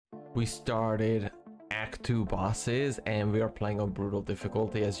We started Act 2 bosses and we are playing on brutal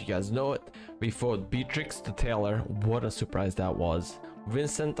difficulty, as you guys know it. We fought Beatrice the Tailor. What a surprise that was.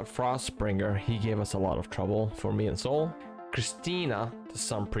 Vincent the Frostbringer, he gave us a lot of trouble for me and Soul. Christina the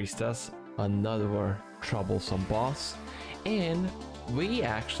Sun Priestess, another troublesome boss. And we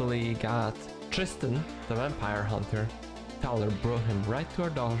actually got Tristan the Vampire Hunter. Tyler brought him right to our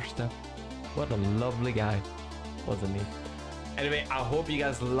doorstep. What a lovely guy, wasn't he? Anyway, I hope you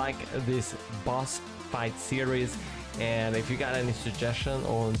guys like this boss fight series, and if you got any suggestion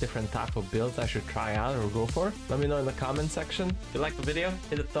on different type of builds I should try out or go for, let me know in the comment section. If you like the video,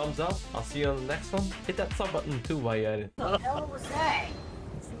 hit a thumbs up. I'll see you on the next one. Hit that sub button too while you're at it. What the hell was that?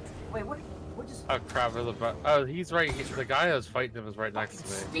 Wait, what just... Oh crap, oh, he's right here. The guy I was fighting him is right next to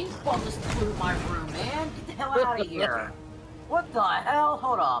me. Stink bug just flew my room, man! Get the hell out of here! What the hell?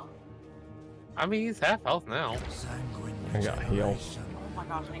 Hold up. I mean, he's half health now. I got heal. Oh my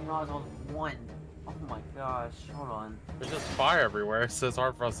gosh, I didn't realize I was one. Oh my gosh, hold on. There's just fire everywhere, so it's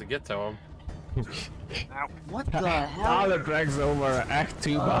hard for us to get to him. What the hell? Tyler drags over Act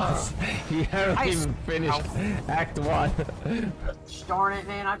 2 boss. He hasn't even finished Act 1. Darn it,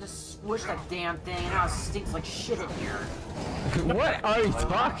 man, I just squished that damn thing and now it stinks like shit in here. What are you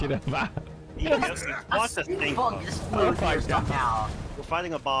talking about? Yes, A stink bug just flew in here somehow. we're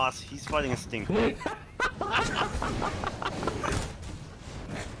fighting a boss, he's fighting a stink bug.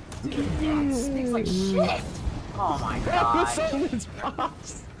 Dude, it stinks like shit! Oh my god. This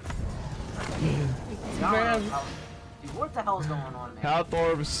boss. Man. Dude, what the hell's going on, man? Health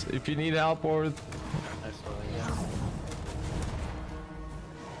orbs, if you need help orbs.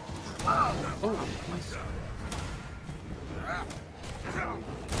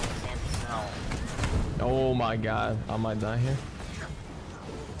 Oh my god, I might die here.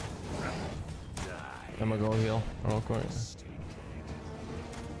 I'm gonna go heal real quick.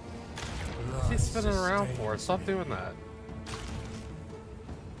 What's he spinning around for? Stop doing that.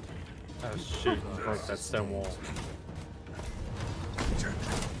 Oh shoot, he broke that stone wall.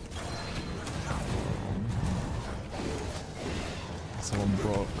 Someone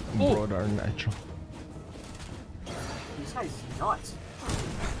broke our natural. This guy's nuts.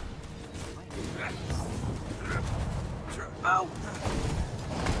 Ow!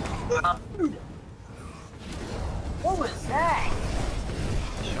 What was that?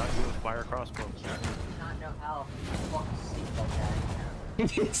 Shot you with fire crossbow. I do not know how fucking stink like that.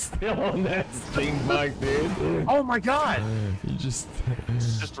 He's still on that stink bug, dude. Oh my god! You just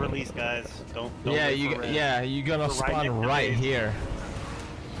Release, guys. Don't yeah, wait for you're gonna We're right spawn next to right me. here.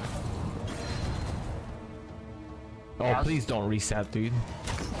 Oh, Yeah, please don't reset, dude.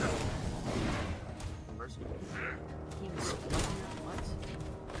 Where's he? What?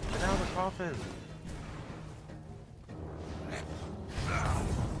 Get out of the coffin!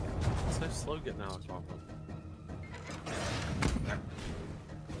 It's so slow getting out of the coffin.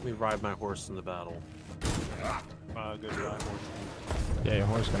 Let me ride my horse in the battle. Good ride, horse. Yeah, your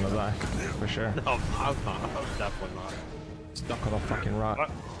horse gonna die for sure. No, I'm not. I'm definitely not. Stuck on a fucking rock.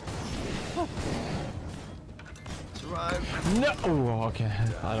 Survive. No. Oh, okay.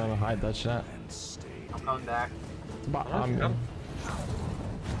 I don't know how I dodged that. I'm coming back. But I'm.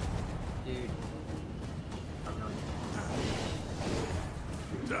 Dude.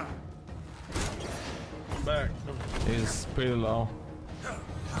 Come back. He's pretty low.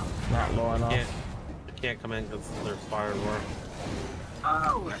 Not low enough. I can't come in because there's fire everywhere.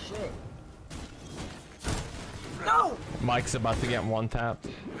 Oh shit. No! Mike's about to get one tapped.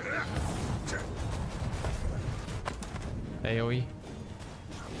 AoE.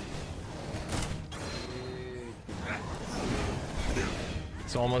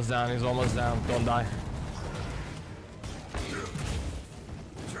 He's almost down, he's almost down. Don't die.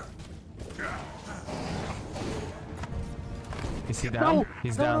 Is he down? No!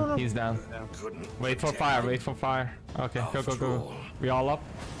 He's No, down, no, no. he's down. Wait for fire, wait for fire. Okay, go, go, go. We all up?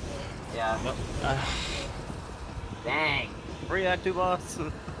 Yeah. Dang. Free Act 2 boss.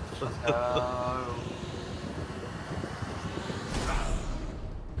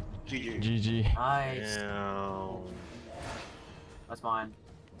 GG. GG. Nice. Damn. That's mine.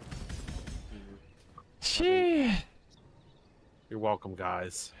 Shit. You're welcome,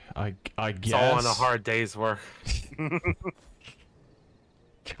 guys. I It's all on guess. a hard day's work.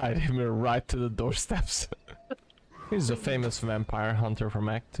 Guide him right to the doorsteps. He's a famous vampire hunter from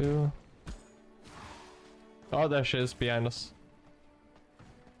Act 2. Oh, there she is behind us.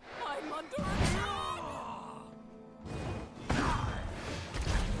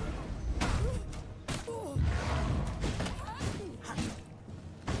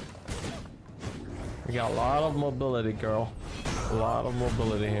 We got a lot of mobility, girl. A lot of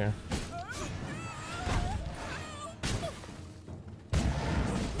mobility here.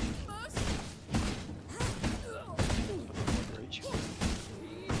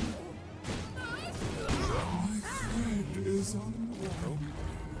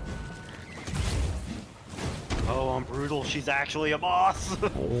 Oh, I'm brutal. She's actually a boss.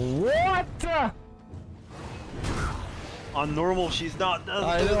 What? On normal, she's not.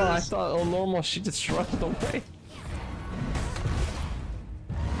 I know. I thought on normal she just rushed away.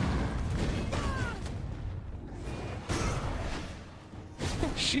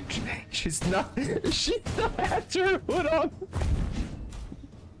 She's not had her hood on.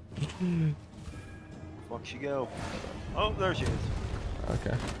 Fuck she go. Oh, there she is.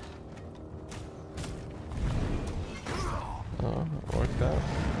 Okay. Oh, worked out.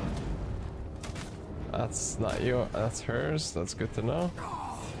 That's not you, that's hers. That's good to know.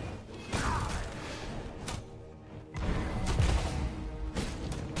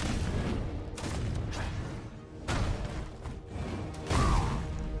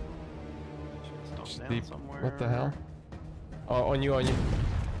 Deep. What the hell? Oh, on you, on you.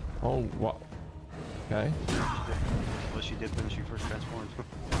 Oh, what? Okay. What she did when she first transformed.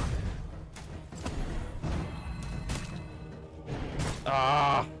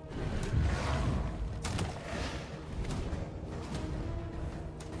 Ah!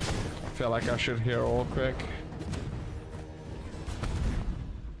 I feel like I should heal real quick.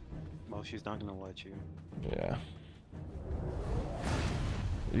 Well, she's not gonna let you. Yeah.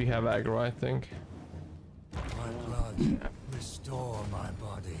 You have aggro, I think. My blood, restore my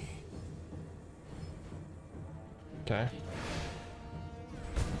body. Okay.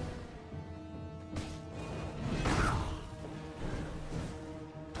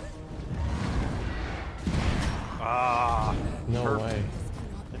 Ah, No perfect. way.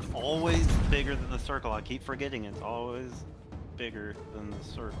 It's always bigger than the circle. I keep forgetting it's always bigger than the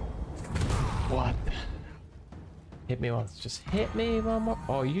circle. What? Hit me once. Just hit me one more.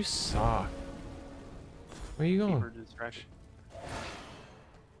 Oh, you suck. Where you Keep her going? distracted.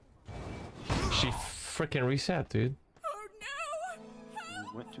 She freaking reset, dude. You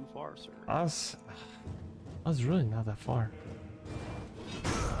went too far, sir. I was really not that far.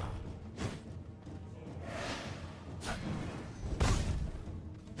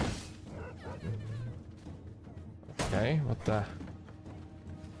 Okay, what the?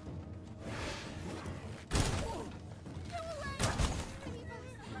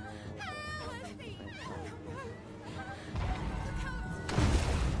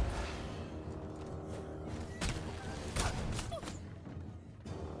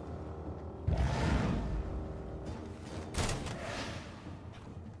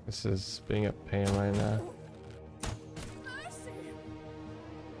 This is being a pain right now.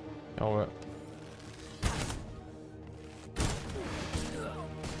 Oh, what?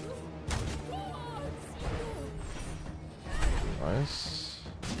 Nice.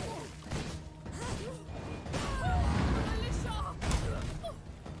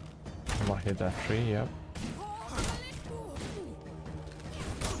 I might hit that tree, yep.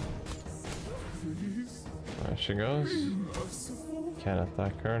 There she goes. Can't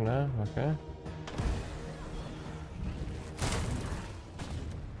attack her now, okay.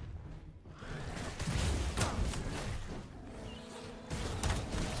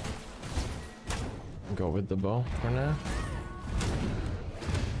 Go with the bow for now.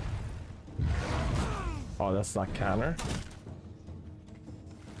 Oh, that's not counter.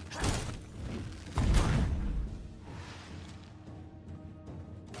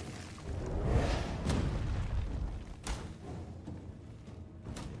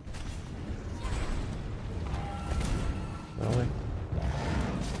 Really?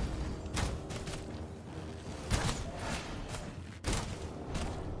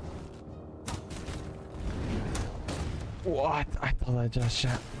 What? I thought I just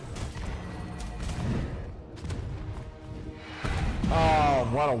shot. Oh,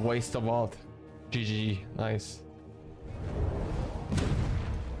 what a waste of ult. GG. Nice.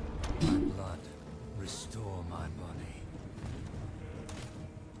 My blood, restore my body.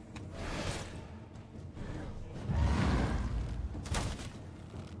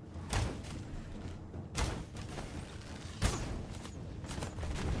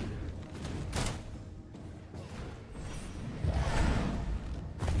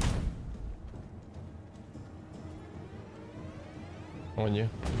 On you.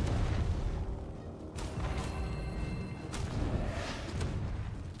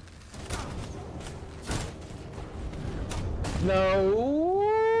 No.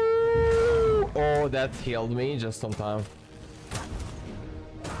 Oh, that healed me just on time.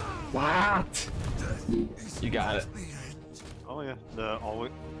 What? You got it. Oh my Yeah,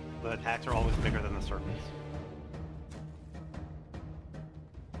 the attacks are always bigger than the circles.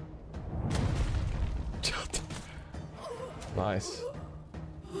 Nice.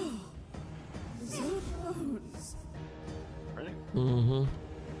 Ready? Mm-hmm.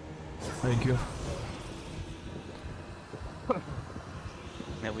 Thank you.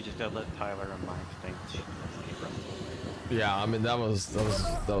 Yeah, we just gotta let Tyler and Mike think. Yeah, I mean that was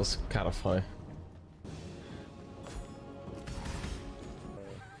kind of funny.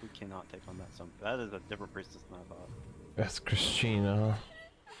 We cannot take on that. That is a different priestess than I thought. That's Christina.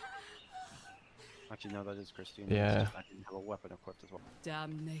 Actually, no, that is Christina. Yeah. It's just I didn't have a weapon equipped as well.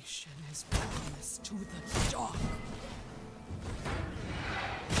 Damnation is promised to the dark.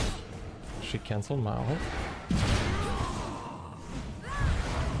 She canceled my ult.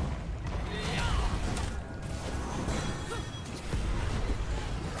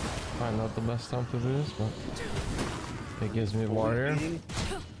 Probably not the best time to do this, but it gives me warrior.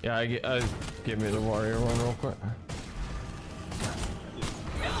 Yeah, I give me the warrior one real quick.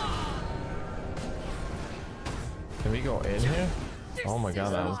 Can we go in here? Oh my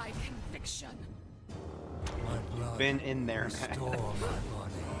god, that was... Been in there, man.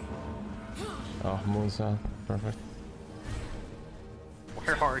 Oh, moonshot. Perfect.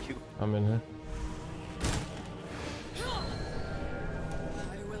 Where are you? I'm in here.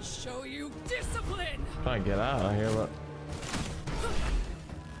 I will show you discipline. Trying to get out of here, but...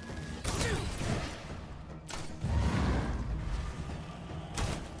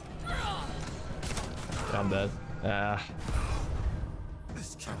 I'm dead. Ah.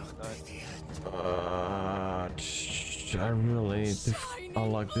 I really need to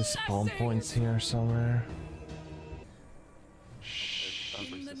unlock the spawn points here somewhere.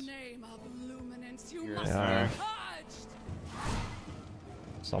 In the name of luminance, you You're must Yeah. be purged.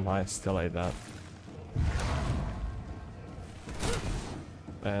 Somehow I still ate that.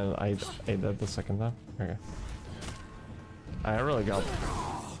 And I ate that the second time. Okay. I really got...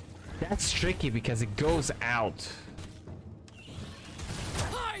 That's tricky because it goes out.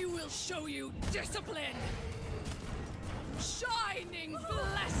 I will show you discipline. Shining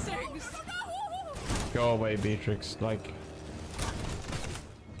blessings. Go away, Beatrix. Like...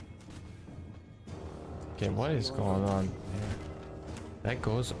 Okay, what is going on here? That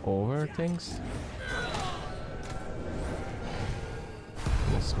goes over things?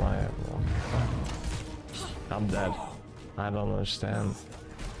 This my... I'm dead. I don't understand.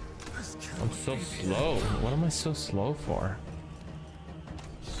 I'm so slow. What am I so slow for?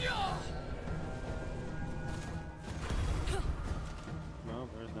 No,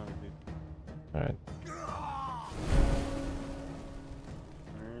 there's another dude. Alright.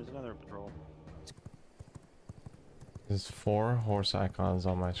 There's another patrol. There's 4 horse icons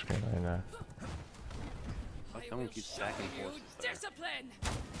on my screen right now. Like someone keeps stacking You horses there. discipline.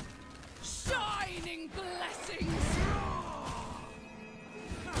 Shining blessings.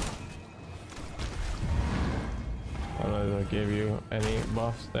 I don't know if I gave you any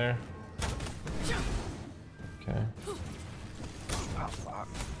buffs there. Okay. Oh, fuck.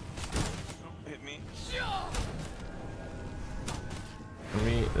 Don't hit me. For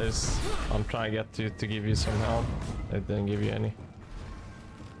me, there's... I'm trying to get to give you some help. It didn't give you any.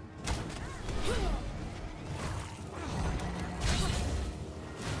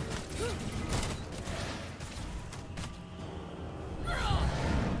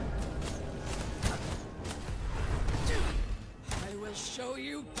 I will show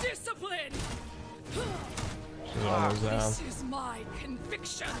you discipline. She's almost down. This is my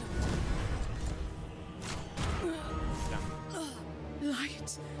conviction.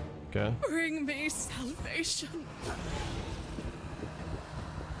 Light, Good. bring me salvation.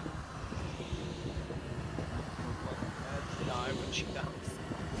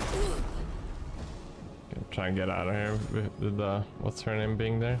 Okay, try and get out of here with the... What's her name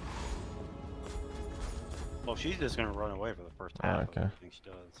being there? Well, she's just gonna run away for the first Ah, half of okay. everything she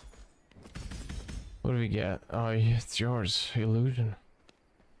does. What do we get? Oh, yeah, it's yours. Illusion.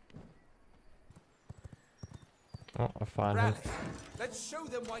 Oh, I found him. Rally. Let's show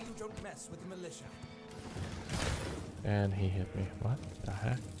them why you don't mess with the militia. And he hit me. What the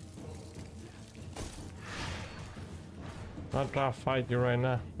heck? Not trying to fight you right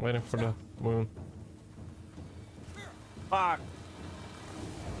now. Waiting for the moon. Fuck!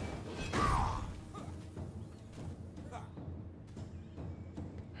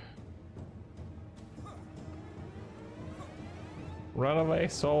 Run away,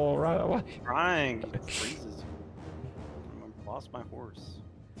 soul, run away. Trying. It freezes. I lost my horse.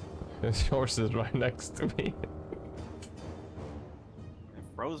 His horse is right next to me. It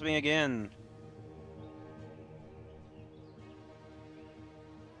froze me again.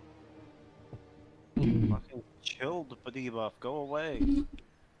 Fucking chilled the debuff. Go away.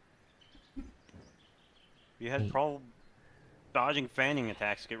 You had trouble dodging fanning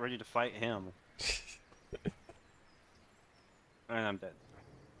attacks. Get ready to fight him. And I'm dead.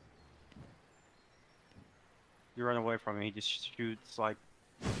 You run away from him, he just shoots like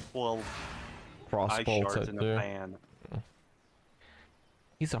 12 Cross ice bolts shards at in a you. fan.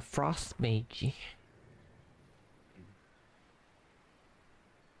 He's a frost mage.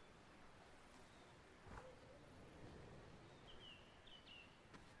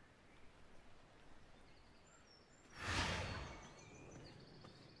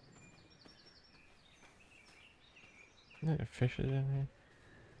 There are fishes in here.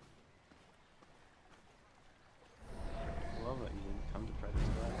 Love it, you didn't come to try to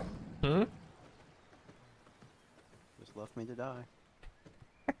die. Hmm? Just left me to die.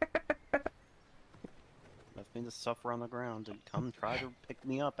 Left me to suffer on the ground and come try to pick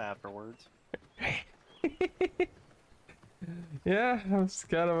me up afterwards. Yeah, I'm just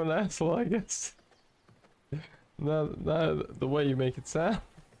kind of an asshole, I guess. Not the way you make it sound.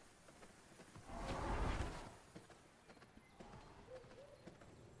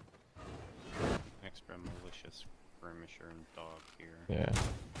 Extra malicious skirmisher and dog here. Yeah.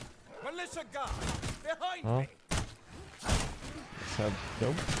 Militia guard, behind Huh? me. So,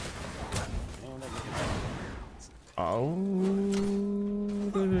 nope. And I Oh.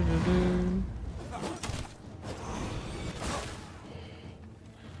 Du-du-du-du.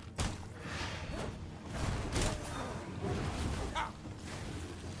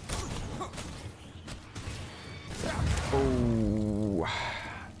 Oh.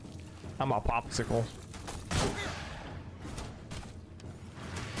 I'm a popsicle.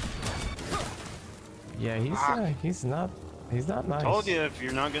 Yeah, he's not nice. told you, if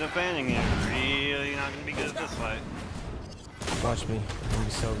you're not good at fanning it, you're really not gonna be good at this fight. Watch me. I'm gonna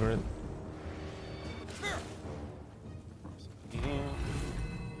be so good. Yeah.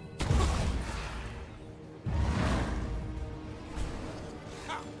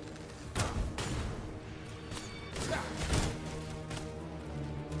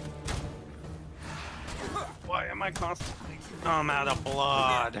 Why am I constantly? I'm out of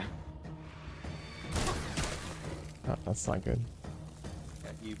blood. Oh, that's not good.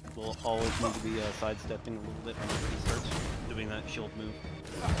 You will always need to be sidestepping a little bit whenever he starts doing that shield move.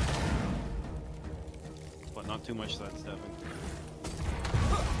 But not too much sidestepping.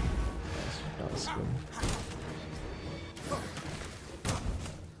 That's good.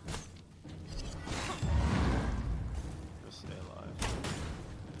 Just stay alive.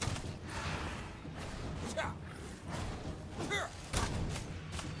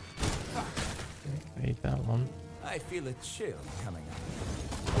 I hate that one. I feel a chill coming up.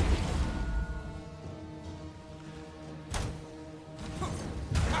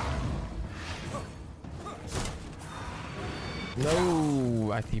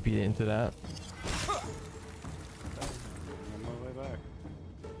 No, I TP'd into that. On my way back.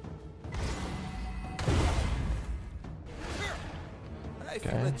 I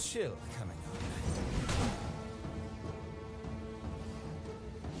feel Okay. a chill coming up.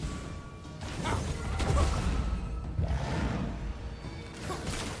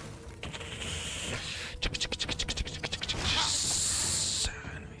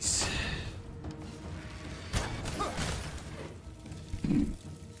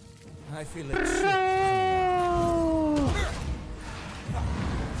 I feel a chill coming up.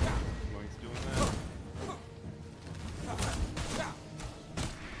 Moink's doing that.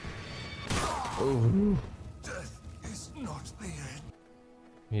 Oh, Death is not the end.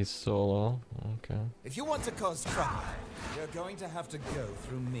 he's solo. Okay. If you want to cause trouble, you're going to have to go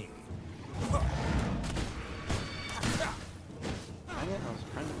through me. Dang it, I was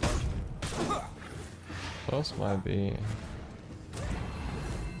trying to dodge. Those might be.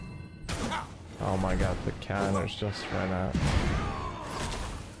 Oh my god, the counters just ran out.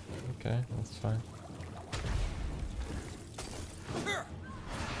 Okay, that's fine.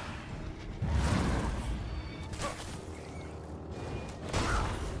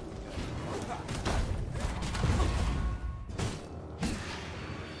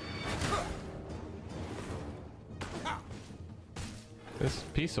 This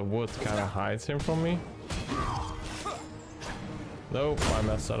piece of wood kind of hides him from me. Nope, I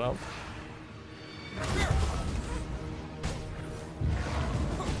messed that up.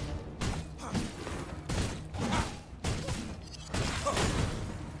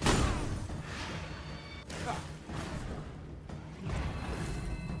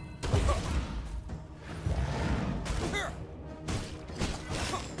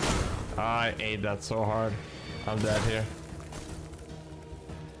 I ate that so hard. I'm dead here.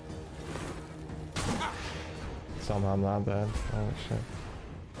 somehow not dead. Oh shit.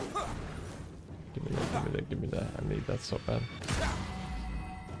 Give me that, give me that, give me that. I need that so bad.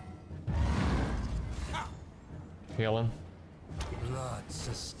 Healing. Blood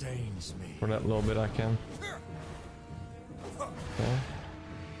sustains me. For that little bit I can. Okay.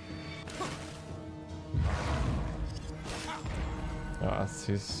 Ah,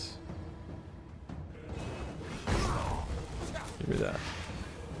 he's... Give me that.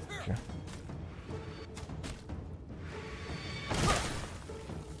 Okay.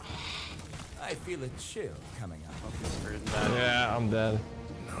 I feel a chill coming up. Yeah, I'm dead.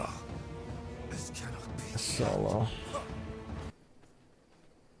 No. This cannot be. Solo.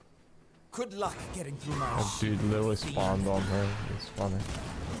 Good luck getting through my That dude literally spawned on her. It's funny.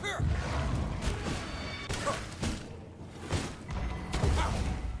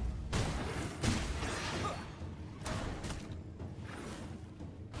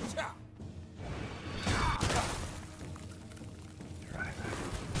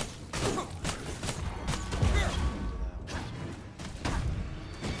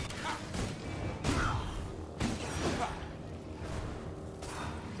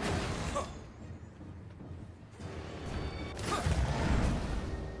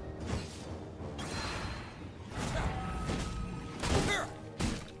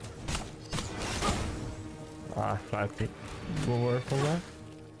 Ah, I think we'll work from that.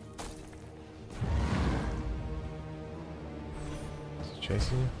 Is he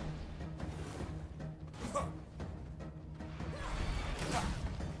chasing you?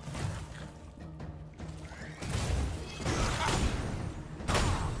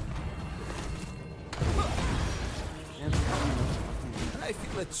 I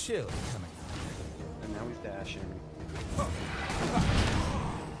feel a chill coming up. And now he's dashing.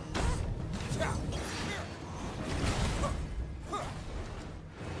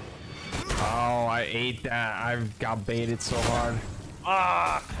 Oh, I ate that. I got baited so hard.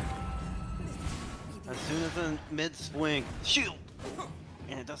 Ah! As soon as the mid swing, shield!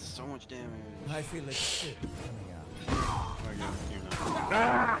 And it does so much damage. I feel a chill coming up. You're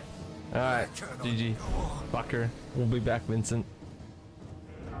not. Alright, GG. Fucker. We'll be back, Vincent.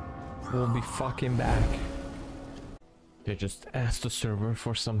 We'll be fucking back. They just asked the server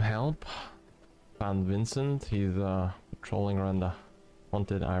for some help. Found Vincent. He's patrolling around the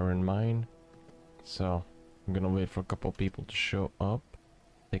haunted iron mine. So I'm gonna wait for a couple people to show up.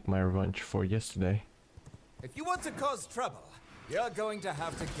 Take my revenge for yesterday. If you want to cause trouble, you're going to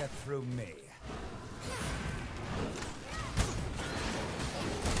have to get through me.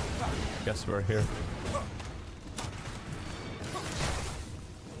 Guess we're here.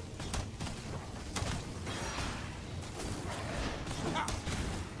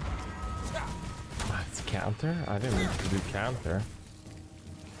 It's counter? I didn't mean to do counter.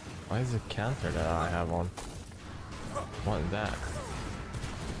 Why is it counter that I have on? What is that?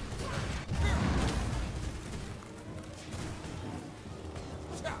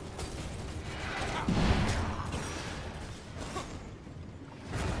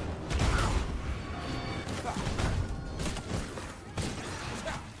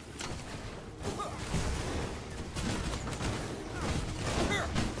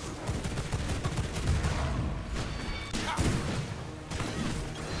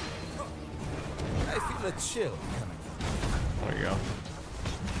 I feel a chill coming up. There we go.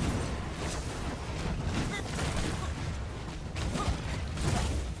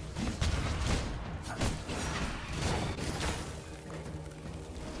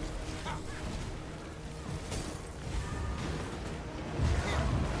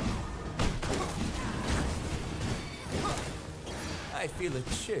 I feel a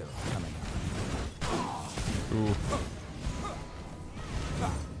chill coming up. Ooh.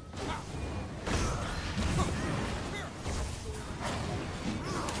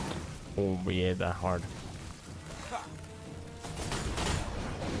 Oh, we ate that hard.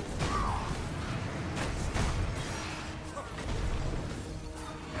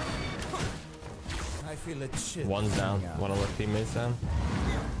 I feel a chill. One's down. coming up. One of our teammates down.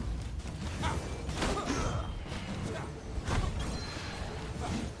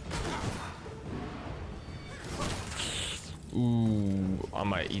 Ooh, I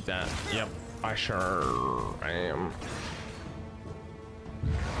might eat that. Yep, I sure am.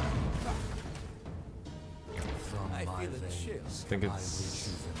 From I my feel a chill. veins, I think I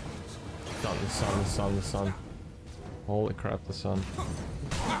it's rejuvenate. the sun. Holy crap, the sun.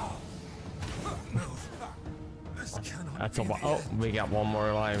 This cannot That's a be lot. the Oh, end. we got one more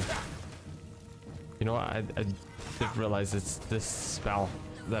alive. You know what? I did realize it's this spell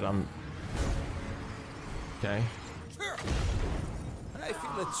that I'm. Okay. I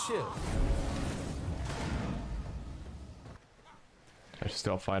feel a chill.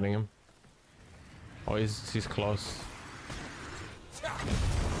 still fighting him. Oh, he's close.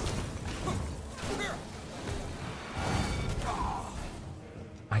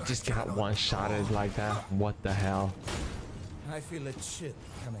 I just got one-shotted like that. What the hell? I feel a chill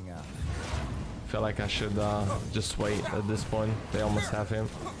coming out. Feel like I should just wait at this point. They almost have him.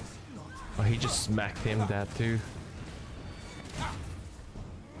 Oh, he just smacked him dead too.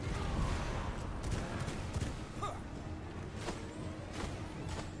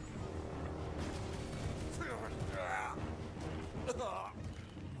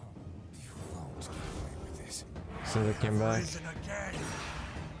 Since I came back.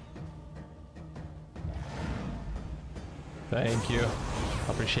 Thank you.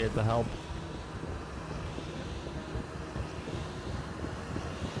 Appreciate the help.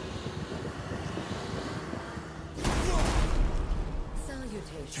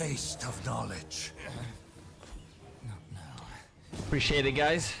 Salutations. Taste of knowledge. Appreciate it,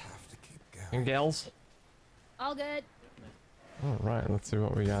 guys Have to keep going. and gals. All good. All right, let's see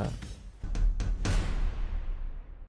what we got.